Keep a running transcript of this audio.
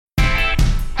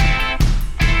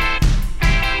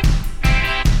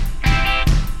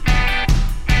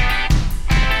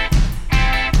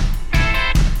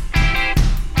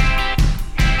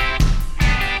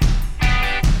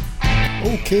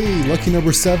Hey, lucky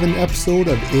number 7 episode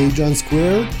of Age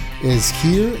Unsquared is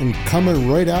here and coming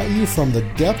right at you from the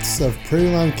depths of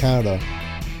Prairieland, Canada.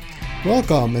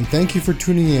 Welcome and thank you for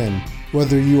tuning in,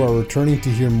 whether you are returning to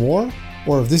hear more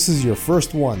or if this is your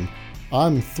first one.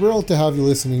 I'm thrilled to have you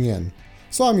listening in.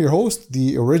 So I'm your host,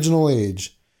 the Original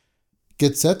Age.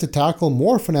 Get set to tackle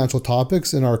more financial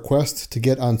topics in our quest to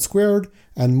get unsquared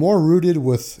and more rooted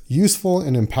with useful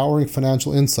and empowering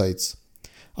financial insights.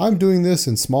 I'm doing this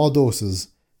in small doses,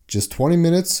 just 20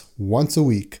 minutes once a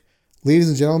week. Ladies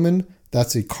and gentlemen,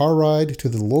 that's a car ride to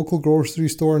the local grocery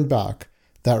store and back.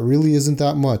 That really isn't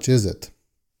that much, is it?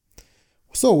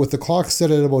 So with the clock set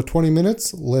at about 20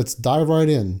 minutes, let's dive right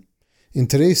in. In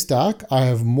today's stack, I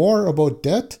have more about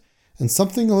debt and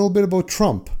something a little bit about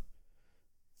Trump.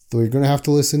 Though you're going to have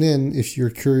to listen in if you're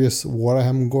curious what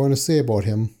I'm going to say about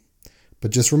him.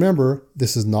 But just remember,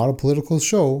 this is not a political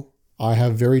show. I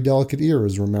have very delicate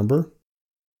ears, remember?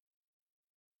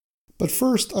 But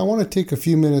first, I want to take a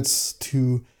few minutes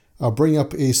to bring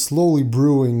up a slowly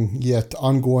brewing yet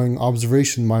ongoing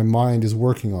observation my mind is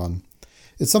working on.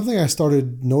 It's something I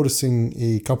started noticing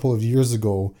a couple of years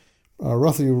ago,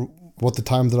 roughly about the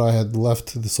time that I had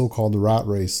left the so-called rat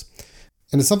race.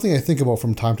 And it's something I think about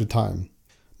from time to time.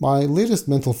 My latest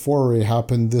mental foray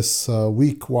happened this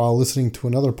week while listening to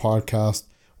another podcast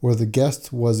where the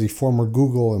guest was a former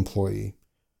Google employee.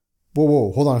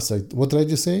 Whoa, hold on a sec. What did I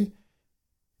just say?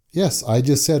 Yes, I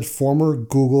just said former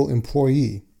Google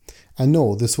employee. And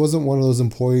no, this wasn't one of those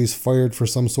employees fired for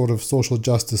some sort of social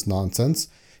justice nonsense.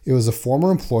 It was a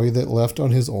former employee that left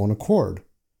on his own accord.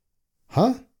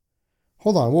 Huh?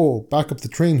 Hold on, whoa, back up the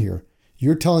train here.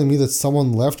 You're telling me that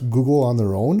someone left Google on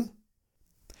their own?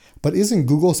 But isn't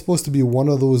Google supposed to be one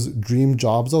of those dream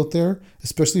jobs out there,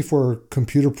 especially for a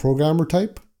computer programmer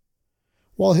type?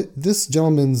 While this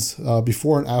gentleman's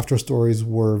before and after stories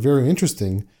were very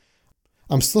interesting,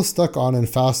 I'm still stuck on and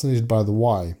fascinated by the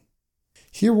why.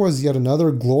 Here was yet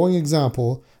another glowing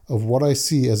example of what I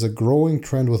see as a growing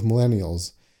trend with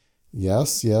millennials.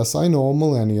 Yes, I know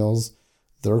millennials.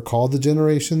 They're called the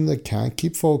generation that can't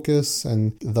keep focus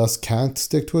and thus can't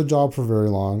stick to a job for very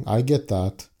long. I get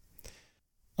that.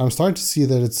 I'm starting to see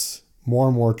that it's more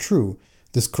and more true,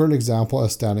 this current example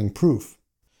as standing proof.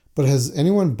 But has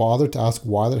anyone bothered to ask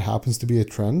why that happens to be a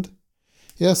trend?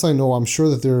 Yes, I know, I'm sure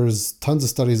that there's tons of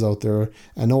studies out there.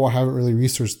 I know I haven't really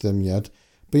researched them yet.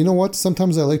 But you know what?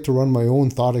 Sometimes I like to run my own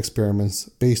thought experiments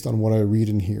based on what I read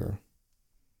and hear.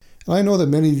 And I know that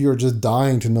many of you are just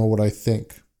dying to know what I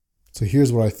think. So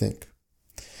here's what I think.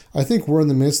 I think we're in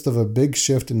the midst of a big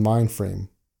shift in mind frame.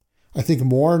 I think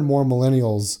more and more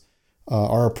millennials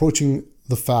are approaching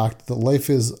the fact that life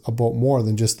is about more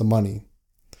than just the money.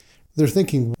 They're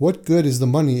thinking, what good is the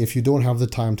money if you don't have the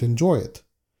time to enjoy it?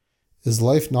 Is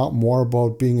life not more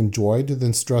about being enjoyed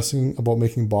than stressing about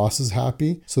making bosses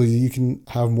happy so you can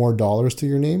have more dollars to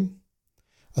your name?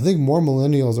 I think more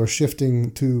millennials are shifting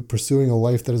to pursuing a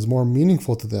life that is more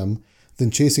meaningful to them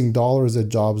than chasing dollars at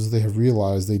jobs they have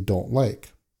realized they don't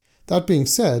like. That being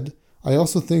said, I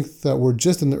also think that we're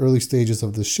just in the early stages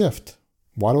of this shift.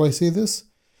 Why do I say this?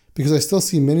 Because I still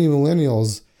see many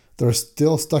millennials that are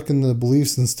still stuck in the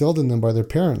beliefs instilled in them by their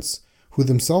parents, who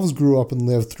themselves grew up and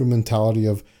lived through a mentality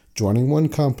of joining one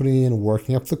company and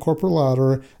working up the corporate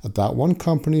ladder at that one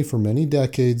company for many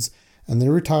decades, and then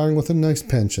retiring with a nice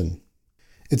pension.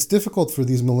 It's difficult for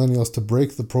these millennials to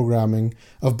break the programming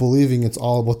of believing it's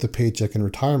all about the paycheck and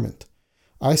retirement.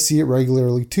 I see it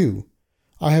regularly too.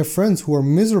 I have friends who are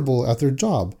miserable at their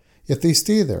job, yet they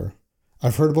stay there.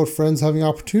 I've heard about friends having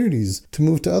opportunities to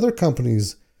move to other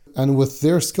companies, and with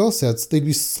their skill sets, they'd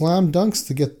be slam dunks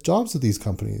to get jobs at these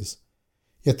companies.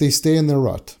 Yet they stay in their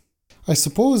rut. I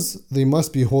suppose they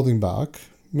must be holding back,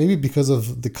 maybe because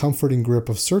of the comforting grip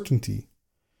of certainty.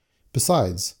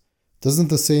 Besides, doesn't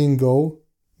the saying go,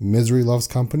 misery loves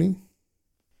company?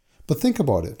 But think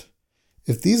about it.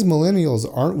 If these millennials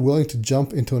aren't willing to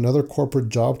jump into another corporate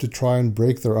job to try and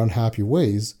break their unhappy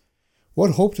ways,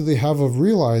 what hope do they have of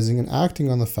realizing and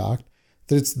acting on the fact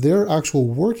that it's their actual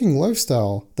working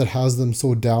lifestyle that has them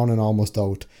so down and almost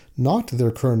out, not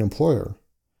their current employer?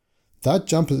 That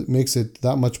jump makes it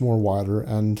that much more wider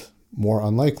and more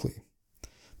unlikely.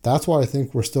 That's why I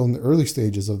think we're still in the early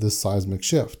stages of this seismic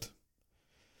shift.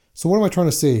 So what am I trying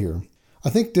to say here?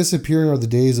 I think disappearing are the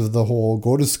days of the whole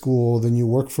go to school, then you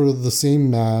work for the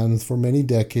same man for many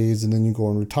decades, and then you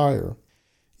go and retire.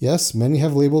 Yes, many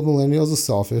have labeled millennials as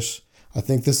selfish. I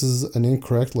think this is an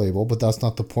incorrect label, but that's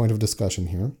not the point of discussion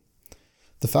here.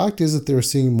 The fact is that they're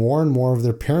seeing more and more of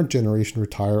their parent generation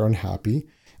retire unhappy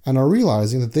and are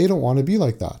realizing that they don't want to be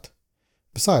like that.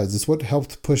 Besides, it's what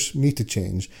helped push me to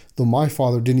change, though my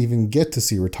father didn't even get to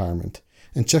see retirement.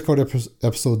 and check out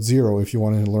episode 0 if you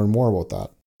want to learn more about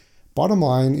that. Bottom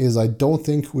line is I don't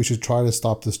think we should try to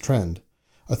stop this trend.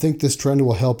 I think this trend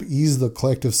will help ease the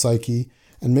collective psyche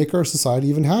and make our society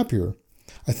even happier.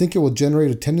 I think it will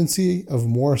generate a tendency of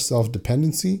more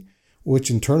self-dependency,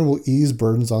 which in turn will ease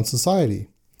burdens on society.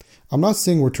 I'm not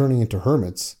saying we're turning into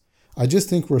hermits. I just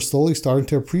think we're slowly starting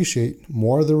to appreciate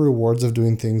more of the rewards of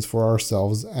doing things for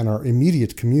ourselves and our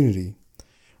immediate community,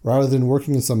 rather than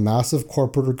working in some massive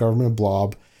corporate or government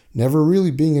blob, never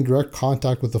really being in direct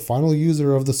contact with the final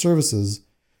user of the services,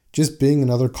 just being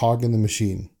another cog in the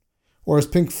machine. Or as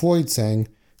Pink Floyd sang,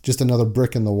 just another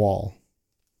brick in the wall.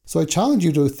 So I challenge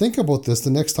you to think about this the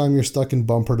next time you're stuck in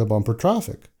bumper-to-bumper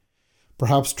traffic.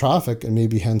 Perhaps traffic, and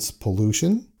maybe hence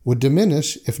pollution, would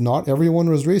diminish if not everyone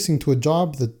was racing to a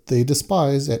job that they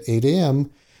despise at 8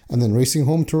 a.m. and then racing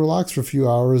home to relax for a few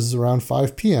hours around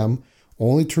 5 p.m.,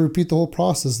 only to repeat the whole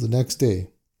process the next day.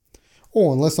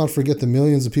 Oh, and let's not forget the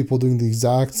millions of people doing the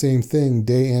exact same thing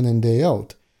day in and day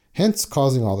out, hence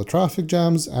causing all the traffic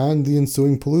jams and the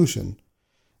ensuing pollution.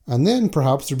 And then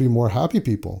perhaps there'd be more happy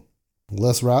people.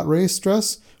 Less rat race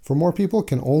stress for more people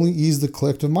can only ease the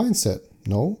collective mindset,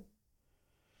 no?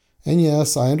 And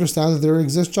yes, I understand that there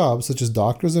exist jobs such as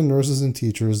doctors and nurses and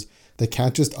teachers that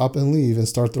can't just up and leave and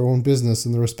start their own business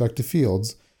in their respective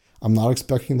fields. I'm not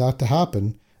expecting that to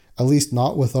happen, at least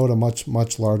not without a much,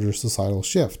 much larger societal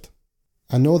shift.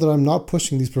 I know that I'm not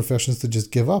pushing these professions to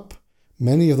just give up.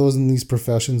 Many of those in these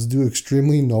professions do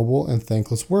extremely noble and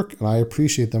thankless work, and I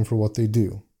appreciate them for what they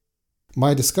do.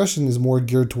 My discussion is more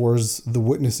geared towards the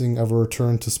witnessing of a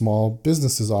return to small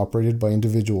businesses operated by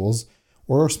individuals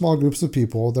or small groups of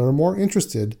people that are more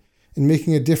interested in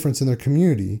making a difference in their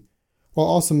community while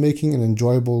also making an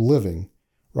enjoyable living,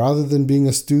 rather than being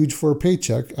a stooge for a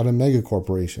paycheck at a mega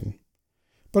corporation.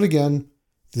 But again,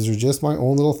 these are just my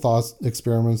own little thoughts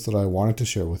experiments that I wanted to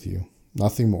share with you.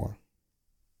 Nothing more.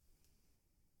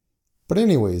 But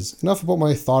anyways, enough about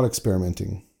my thought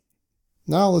experimenting.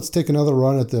 Now let's take another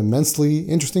run at the immensely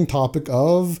interesting topic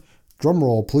of,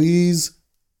 drumroll please,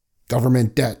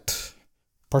 government debt.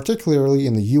 Particularly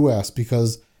in the US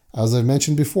because, as I've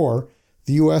mentioned before,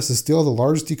 the US is still the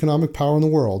largest economic power in the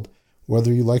world,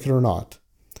 whether you like it or not.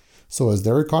 So as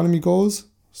their economy goes,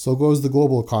 so goes the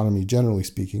global economy, generally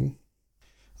speaking.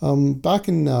 Back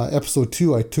in episode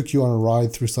 2, I took you on a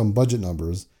ride through some budget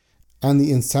numbers and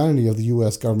the insanity of the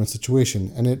US government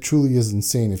situation, and it truly is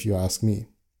insane if you ask me.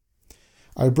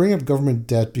 I bring up government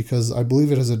debt because I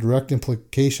believe it has a direct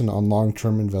implication on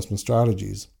long-term investment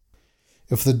strategies.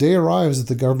 If the day arrives that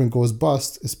the government goes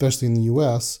bust, especially in the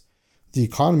US, the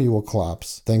economy will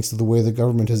collapse thanks to the way the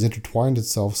government has intertwined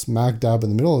itself smack dab in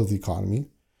the middle of the economy,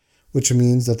 which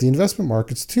means that the investment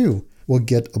markets too will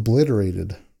get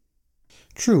obliterated.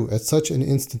 True, at such an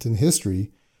instant in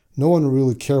history, no one will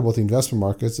really care about the investment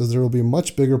markets as there will be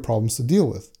much bigger problems to deal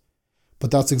with. But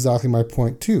that's exactly my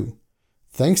point too.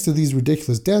 Thanks to these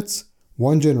ridiculous debts,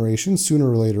 one generation,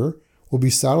 sooner or later, will be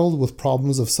saddled with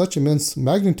problems of such immense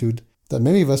magnitude that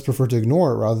many of us prefer to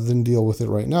ignore it rather than deal with it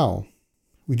right now.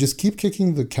 We just keep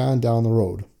kicking the can down the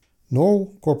road.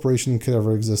 No corporation could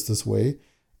ever exist this way,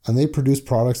 and they produce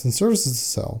products and services to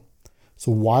sell.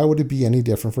 So why would it be any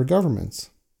different for governments?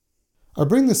 I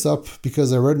bring this up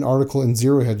because I read an article in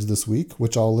Zero Hedge this week,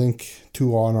 which I'll link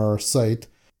to on our site,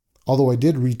 although I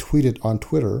did retweet it on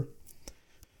Twitter,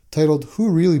 titled, "Who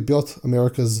Really Built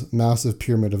America's Massive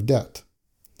Pyramid of Debt?"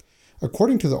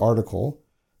 According to the article,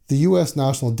 the U.S.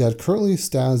 national debt currently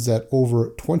stands at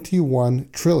over 21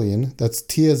 trillion, that's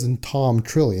T as in Tom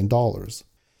trillion dollars.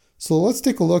 So let's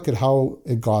take a look at how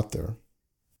it got there.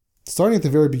 Starting at the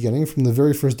very beginning, from the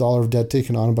very first dollar of debt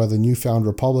taken on by the newfound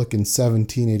republic in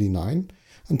 1789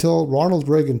 until Ronald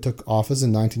Reagan took office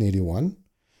in 1981,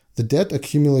 the debt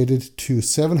accumulated to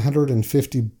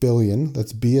 $750 billion,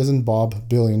 that's B as in Bob,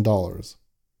 billion dollars.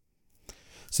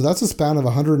 So that's a span of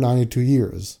 192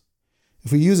 years.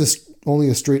 If we use only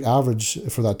a straight average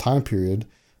for that time period,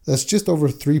 that's just over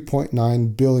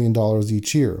 $3.9 billion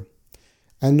each year.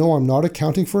 And no, I'm not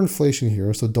accounting for inflation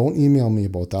here, so don't email me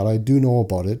about that. I do know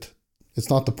about it. It's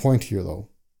not the point here, though.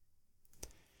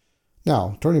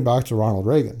 Now, turning back to Ronald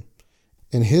Reagan.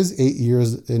 In his 8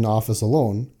 years in office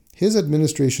alone, his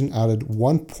administration added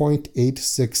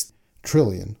 $1.86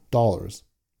 trillion.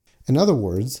 In other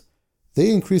words, they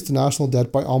increased the national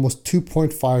debt by almost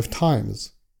 2.5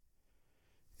 times.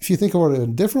 If you think about it in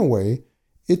a different way,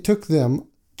 it took them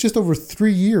just over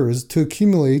 3 years to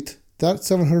accumulate that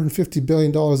 $750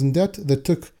 billion in debt that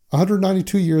took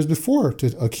 192 years before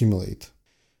to accumulate.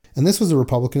 And this was a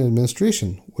Republican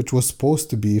administration, which was supposed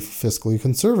to be fiscally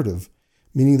conservative,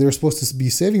 meaning they're supposed to be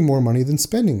saving more money than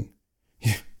spending.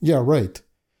 Yeah, right.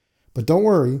 But don't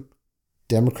worry,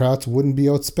 Democrats wouldn't be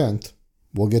outspent.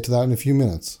 We'll get to that in a few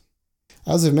minutes.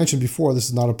 As I've mentioned before, this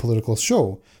is not a political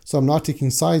show, so I'm not taking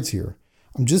sides here.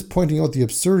 I'm just pointing out the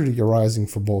absurdity arising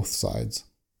for both sides.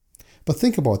 But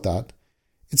think about that.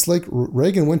 It's like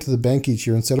Reagan went to the bank each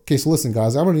year and said, okay, so listen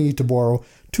guys, I'm going to need to borrow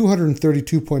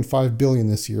 $232.5 billion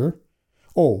this year.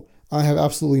 Oh, I have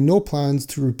absolutely no plans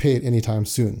to repay it anytime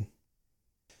soon.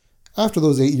 After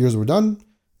those 8 years were done,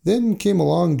 then came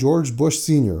along George Bush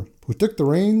Sr., who took the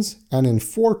reins and in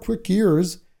 4 quick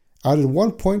years added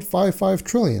 $1.55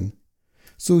 trillion.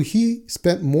 So he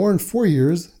spent more in 4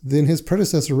 years than his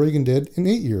predecessor Reagan did in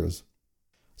 8 years.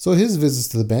 So his visits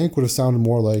to the bank would have sounded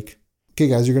more like, okay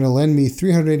guys, you're going to lend me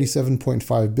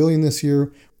 $387.5 billion this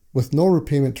year with no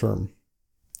repayment term.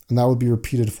 And that would be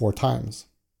repeated 4 times.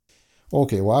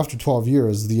 Okay, well after 12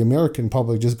 years, the American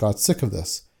public just got sick of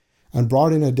this and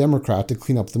brought in a Democrat to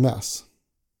clean up the mess.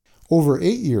 Over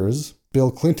 8 years,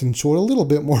 Bill Clinton showed a little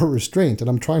bit more restraint, and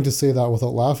I'm trying to say that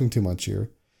without laughing too much here,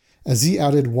 as he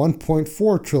added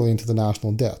 $1.4 trillion to the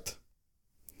national debt.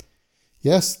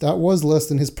 Yes, that was less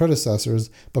than his predecessors,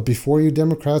 but before you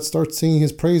Democrats start singing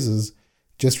his praises,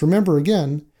 just remember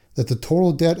again that the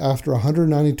total debt after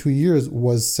 192 years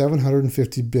was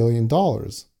 $750 billion.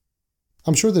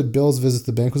 I'm sure that Bill's visit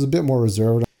to the bank was a bit more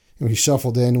reserved. He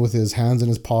shuffled in with his hands in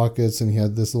his pockets, and he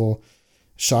had this little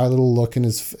shy little look in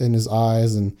his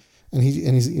eyes, and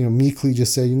he's meekly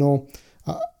just said,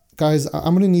 guys,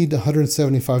 I'm going to need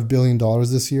 $175 billion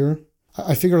this year.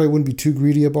 I figured I wouldn't be too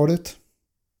greedy about it.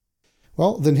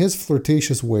 Well, then his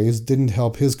flirtatious ways didn't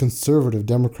help his conservative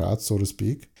Democrats, so to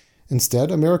speak.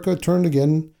 Instead, America turned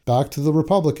again back to the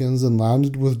Republicans and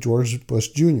landed with George Bush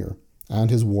Jr. and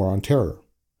his war on terror.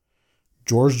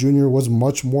 George Jr. was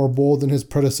much more bold than his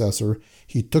predecessor.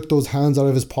 He took those hands out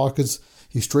of his pockets,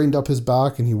 he straightened up his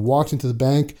back, and he walked into the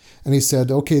bank and he said,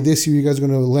 okay, this year you guys are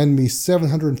going to lend me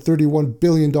 $731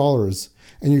 billion,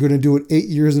 and you're going to do it 8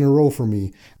 years in a row for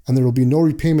me, and there will be no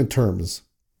repayment terms.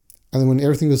 And then when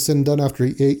everything was said and done after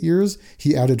 8 years,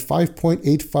 he added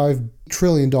 $5.85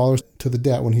 trillion to the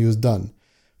debt when he was done.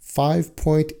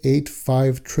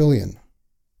 $5.85 trillion.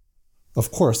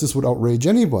 Of course, this would outrage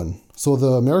anyone. So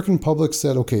the American public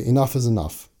said, okay, enough is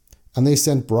enough. And they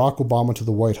sent Barack Obama to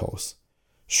the White House.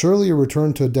 Surely a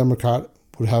return to a Democrat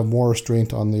would have more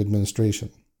restraint on the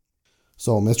administration.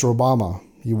 So Mr. Obama,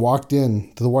 he walked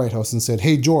in to the White House and said,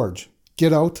 hey, George,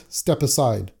 get out, step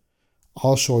aside.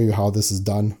 I'll show you how this is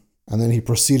done. And then he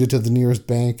proceeded to the nearest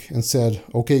bank and said,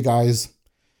 okay, guys,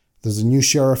 there's a new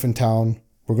sheriff in town.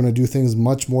 We're going to do things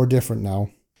much more different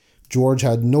now. George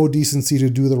had no decency to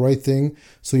do the right thing.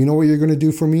 So you know what you're going to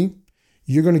do for me?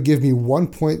 You're going to give me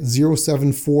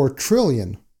 1.074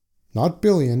 trillion, not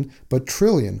billion, but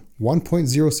trillion,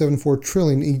 1.074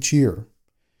 trillion each year.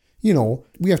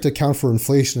 We have to account for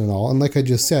inflation and all. And like I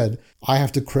just said, I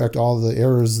have to correct all the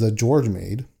errors that George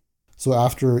made. So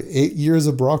after 8 years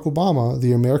of Barack Obama,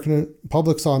 the American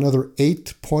public saw another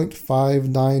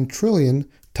 8.59 trillion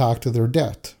tacked to their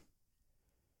debt.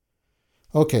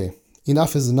 Okay,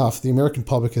 enough is enough. The American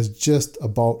public has just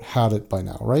about had it by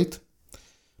now, right?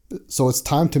 So it's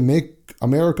time to make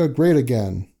America great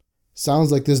again.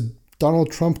 Sounds like this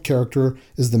Donald Trump character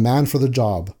is the man for the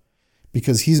job,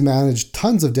 because he's managed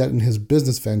tons of debt in his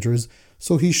business ventures,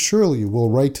 so he surely will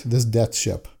right this debt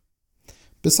ship.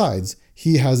 Besides,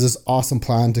 he has this awesome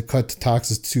plan to cut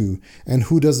taxes too, and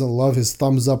who doesn't love his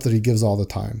thumbs up that he gives all the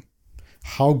time?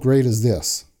 How great is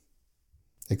this?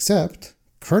 Except,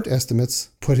 current estimates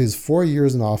put his 4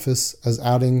 years in office as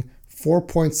adding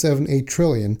 4.78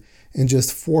 trillion in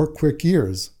just 4 quick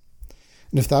years.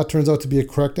 And if that turns out to be a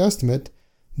correct estimate,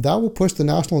 that will push the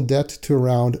national debt to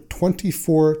around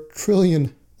 24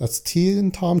 trillion, that's T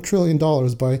and Tom trillion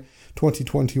dollars by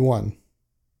 2021.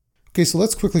 Okay, so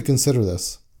let's quickly consider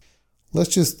this.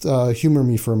 Let's just humor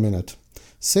me for a minute.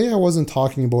 Say I wasn't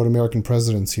talking about American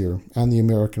presidents here and the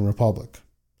American Republic.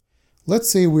 Let's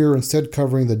say we were instead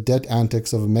covering the debt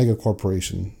antics of a mega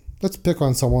corporation. Let's pick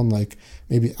on someone like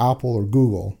maybe Apple or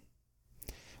Google.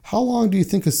 How long do you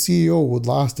think a CEO would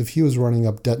last if he was running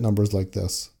up debt numbers like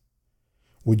this?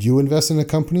 Would you invest in a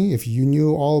company if you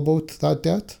knew all about that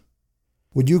debt?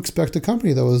 Would you expect a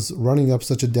company that was running up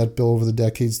such a debt bill over the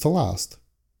decades to last?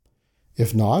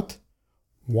 If not,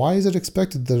 why is it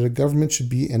expected that a government should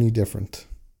be any different?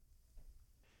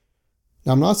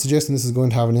 Now, I'm not suggesting this is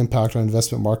going to have an impact on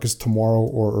investment markets tomorrow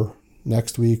or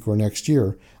next week or next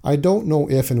year. I don't know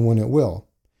if and when it will.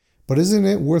 But isn't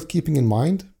it worth keeping in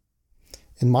mind?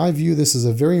 In my view, this is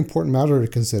a very important matter to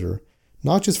consider,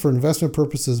 not just for investment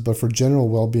purposes, but for general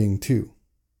well-being too.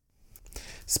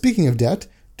 Speaking of debt,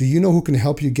 Do you know who can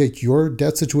help you get your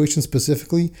debt situation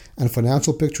specifically and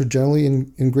financial picture generally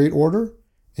in great order?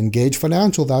 Engage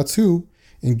Financial, that's who.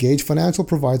 Engage Financial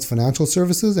provides financial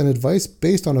services and advice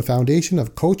based on a foundation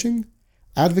of coaching,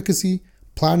 advocacy,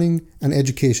 planning, and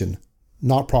education,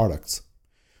 not products.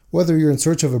 Whether you're in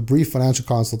search of a brief financial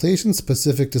consultation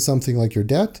specific to something like your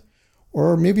debt,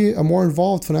 or maybe a more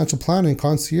involved financial planning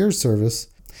concierge service,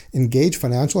 Engage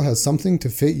Financial has something to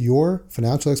fit your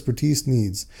financial expertise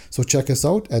needs. So check us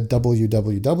out at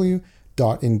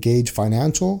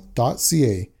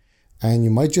www.engagefinancial.ca. And you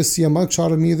might just see a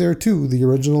mugshot of me there too, the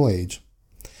original age.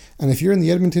 And if you're in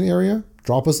the Edmonton area,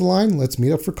 drop us a line, let's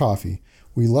meet up for coffee.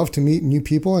 We love to meet new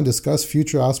people and discuss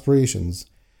future aspirations.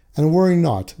 And worry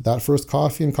not, that first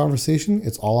coffee and conversation,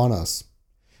 it's all on us.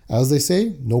 As they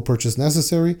say, no purchase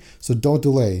necessary, so don't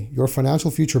delay. Your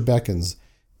financial future beckons.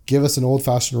 Give us an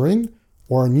old-fashioned ring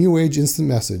or a new age instant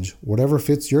message, whatever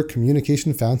fits your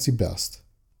communication fancy best.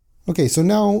 Okay, so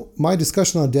now my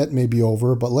discussion on debt may be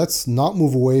over, but let's not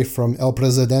move away from El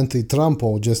Presidente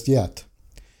Trumpo just yet.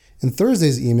 In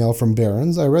Thursday's email from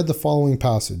Barron's, I read the following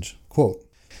passage, quote,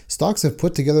 "Stocks have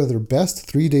put together their best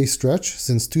 3-day stretch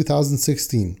since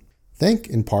 2016, thanks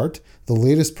in part the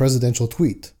latest presidential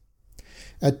tweet.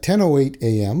 At 10:08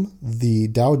 a.m., the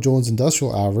Dow Jones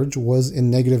Industrial Average was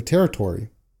in negative territory.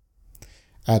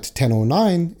 At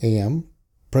 10:09 a.m.,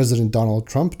 President Donald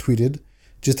Trump tweeted,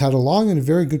 'Just had a long and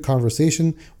very good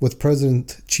conversation with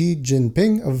President Xi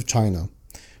Jinping of China.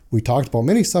 We talked about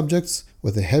many subjects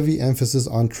with a heavy emphasis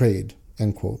on trade,'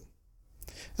 end quote.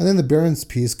 And then the Barron's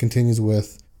piece continues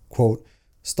with, quote,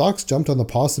 "Stocks jumped on the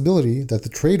possibility that the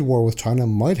trade war with China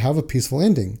might have a peaceful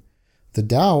ending. The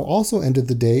Dow also ended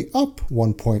the day up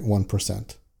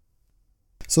 1.1%.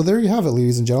 So there you have it,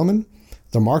 ladies and gentlemen.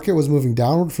 The market was moving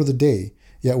downward for the day,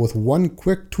 yet with one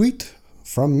quick tweet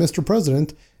from Mr.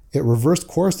 President, it reversed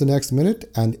course the next minute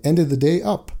and ended the day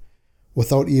up,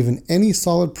 without even any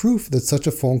solid proof that such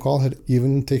a phone call had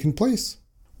even taken place.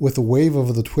 With a wave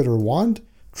of the Twitter wand,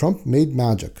 Trump made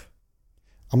magic.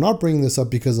 I'm not bringing this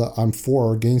up because I'm for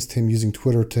or against him using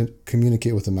Twitter to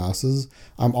communicate with the masses.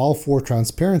 I'm all for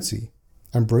transparency.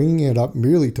 I'm bringing it up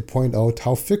merely to point out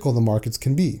how fickle the markets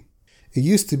can be. It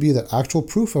used to be that actual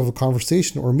proof of a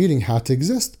conversation or meeting had to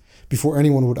exist before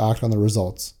anyone would act on the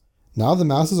results. Now the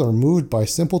masses are moved by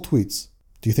simple tweets.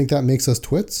 Do you think that makes us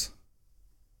twits?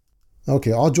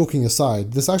 Okay, all joking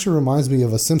aside, this actually reminds me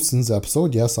of a Simpsons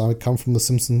episode. Yes, I come from the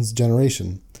Simpsons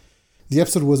generation. The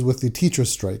episode was with the teachers'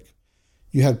 strike.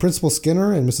 You had Principal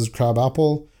Skinner and Mrs.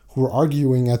 Crabapple, who were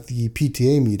arguing at the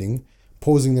PTA meeting,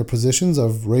 posing their positions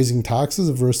of raising taxes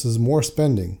versus more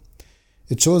spending.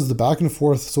 It shows the back and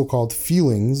forth so-called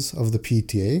feelings of the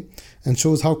PTA and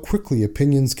shows how quickly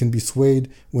opinions can be swayed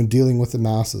when dealing with the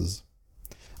masses.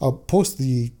 I'll post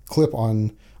the clip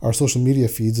on our social media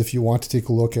feeds if you want to take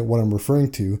a look at what I'm referring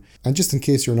to, and just in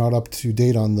case you're not up to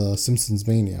date on the Simpsons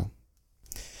mania.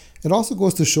 It also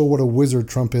goes to show what a wizard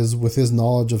Trump is with his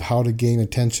knowledge of how to gain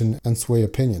attention and sway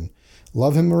opinion.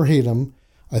 Love him or hate him,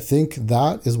 I think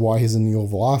that is why he's in the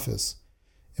Oval Office.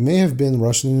 It may have been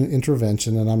Russian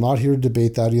intervention, and I'm not here to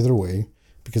debate that either way,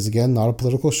 because again, not a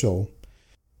political show.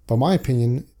 But my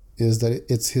opinion is that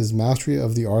it's his mastery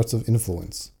of the arts of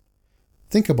influence.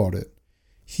 Think about it.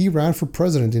 He ran for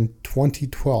president in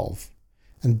 2012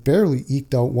 and barely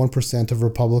eked out 1% of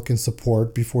Republican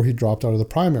support before he dropped out of the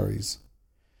primaries.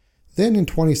 Then in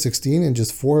 2016, and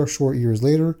just 4 short years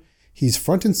later, he's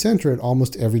front and center at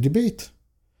almost every debate.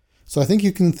 So I think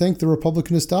you can thank the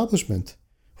Republican establishment,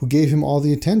 who gave him all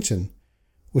the attention,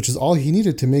 which is all he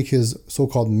needed to make his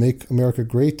so-called Make America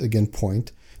Great Again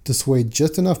point, to sway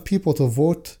just enough people to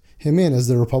vote him in as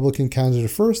the Republican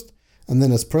candidate first, and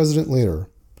then as president later.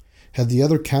 Had the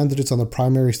other candidates on the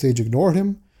primary stage ignored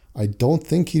him, I don't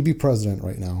think he'd be president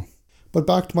right now. But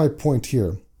back to my point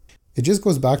here. It just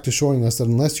goes back to showing us that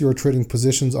unless you are trading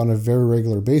positions on a very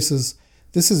regular basis,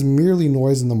 this is merely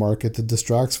noise in the market that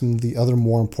distracts from the other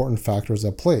more important factors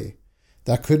at play.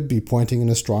 That could be pointing in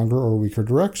a stronger or weaker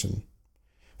direction.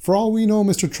 For all we know,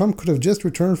 Mr. Trump could have just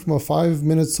returned from a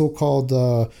 5-minute so-called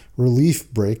relief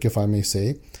break, if I may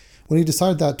say, when he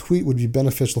decided that tweet would be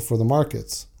beneficial for the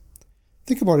markets.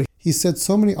 Think about it. He said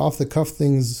so many off-the-cuff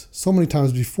things so many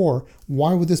times before.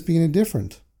 Why would this be any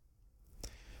different?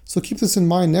 So keep this in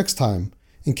mind next time,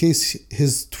 in case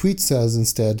his tweet says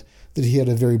instead that he had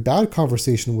a very bad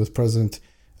conversation with President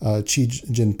Xi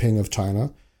Jinping of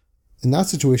China. In that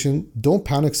situation, don't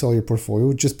panic sell your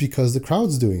portfolio just because the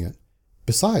crowd's doing it.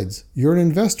 Besides, you're an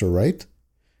investor, right?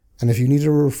 And if you need a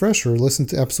refresher, listen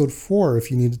to episode 4 if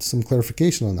you needed some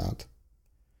clarification on that.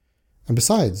 And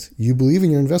besides, you believe in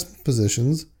your investment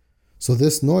positions, so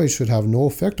this noise should have no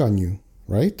effect on you,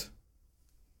 right?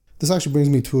 This actually brings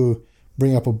me to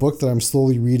bring up a book that I'm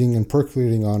slowly reading and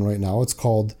percolating on right now. It's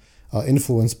called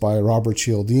Influence by Robert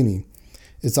Cialdini.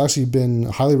 It's actually been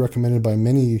highly recommended by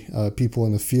many people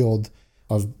in the field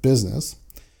of business.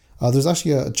 There's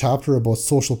actually a chapter about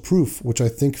social proof, which I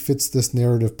think fits this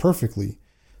narrative perfectly,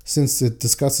 since it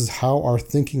discusses how our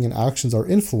thinking and actions are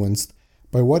influenced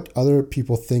by what other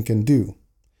people think and do.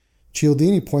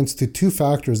 Cialdini points to two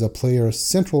factors that play a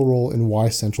central role in why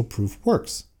central proof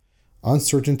works: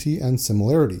 uncertainty and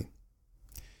similarity.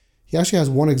 He actually has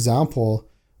one example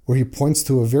where he points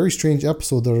to a very strange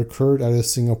episode that occurred at a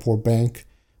Singapore bank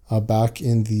back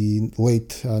in the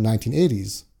late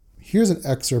 1980s. Here's an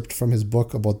excerpt from his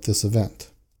book about this event.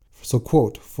 So,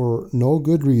 quote, "For no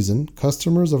good reason,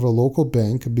 customers of a local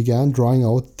bank began drawing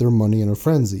out their money in a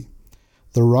frenzy.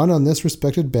 The run on this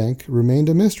respected bank remained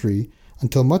a mystery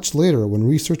until much later when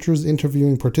researchers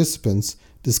interviewing participants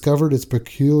discovered its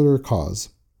peculiar cause.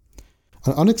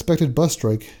 An unexpected bus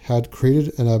strike had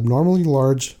created an abnormally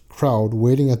large crowd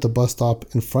waiting at the bus stop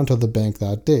in front of the bank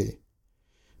that day.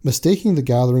 Mistaking the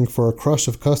gathering for a crush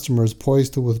of customers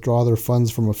poised to withdraw their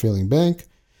funds from a failing bank,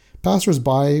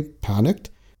 passers-by panicked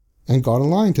and got in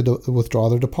line to withdraw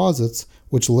their deposits,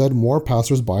 which led more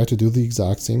passers-by to do the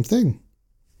exact same thing.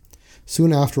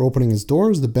 Soon after opening its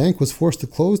doors, the bank was forced to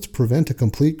close to prevent a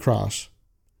complete crash."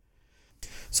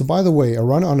 So by the way, a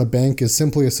run on a bank is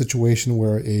simply a situation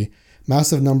where a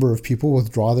massive number of people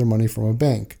withdraw their money from a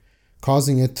bank,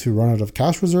 causing it to run out of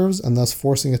cash reserves and thus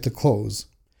forcing it to close.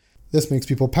 This makes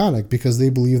people panic because they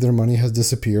believe their money has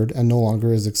disappeared and no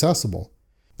longer is accessible.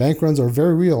 Bank runs are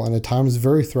very real and at times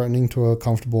very threatening to a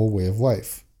comfortable way of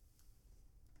life.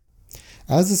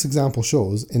 As this example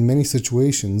shows, in many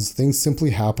situations, things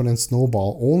simply happen and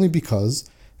snowball only because,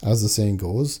 as the saying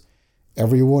goes,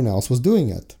 everyone else was doing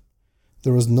it.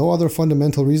 There was no other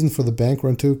fundamental reason for the bank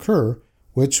run to occur,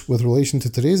 which, with relation to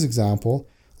today's example,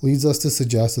 leads us to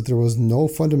suggest that there was no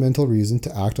fundamental reason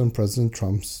to act on President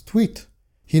Trump's tweet.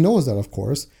 He knows that, of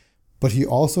course, but he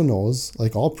also knows,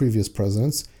 like all previous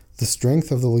presidents, the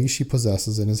strength of the leash he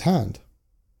possesses in his hand.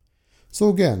 So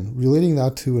again, relating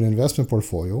that to an investment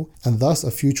portfolio, and thus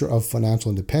a future of financial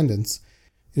independence,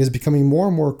 it is becoming more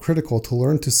and more critical to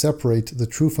learn to separate the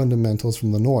true fundamentals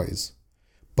from the noise.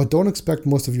 But don't expect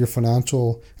most of your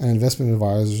financial and investment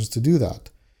advisors to do that,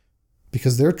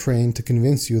 because they're trained to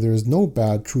convince you there is no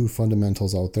bad true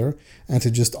fundamentals out there, and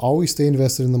to just always stay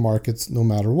invested in the markets no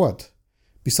matter what.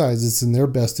 Besides, it's in their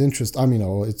best interest.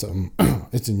 It's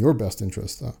in your best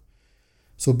interest.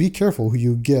 So be careful who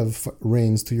you give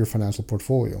reins to your financial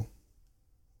portfolio.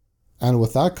 And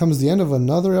with that comes the end of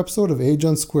another episode of Age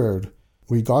Unsquared.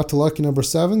 We got to lucky number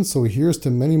 7, so here's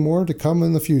to many more to come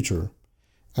in the future.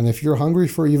 And if you're hungry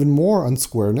for even more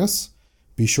unsquareness,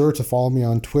 be sure to follow me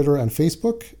on Twitter and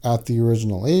Facebook at The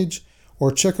Original Age,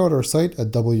 or check out our site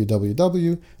at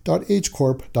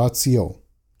www.agecorp.co.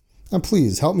 And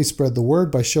please help me spread the word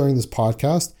by sharing this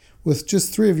podcast with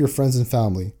just 3 of your friends and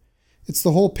family. It's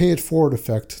the whole pay it forward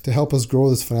effect to help us grow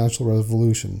this financial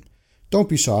revolution. Don't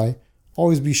be shy.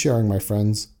 Always be sharing, my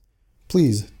friends.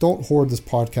 Please don't hoard this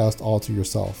podcast all to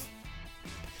yourself.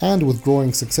 And with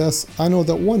growing success, I know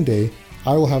that one day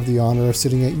I will have the honor of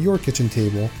sitting at your kitchen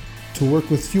table to work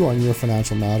with you on your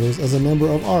financial matters as a member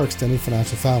of our extended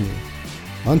financial family.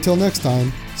 Until next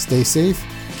time, stay safe,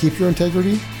 keep your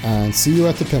integrity, and see you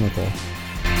at the pinnacle.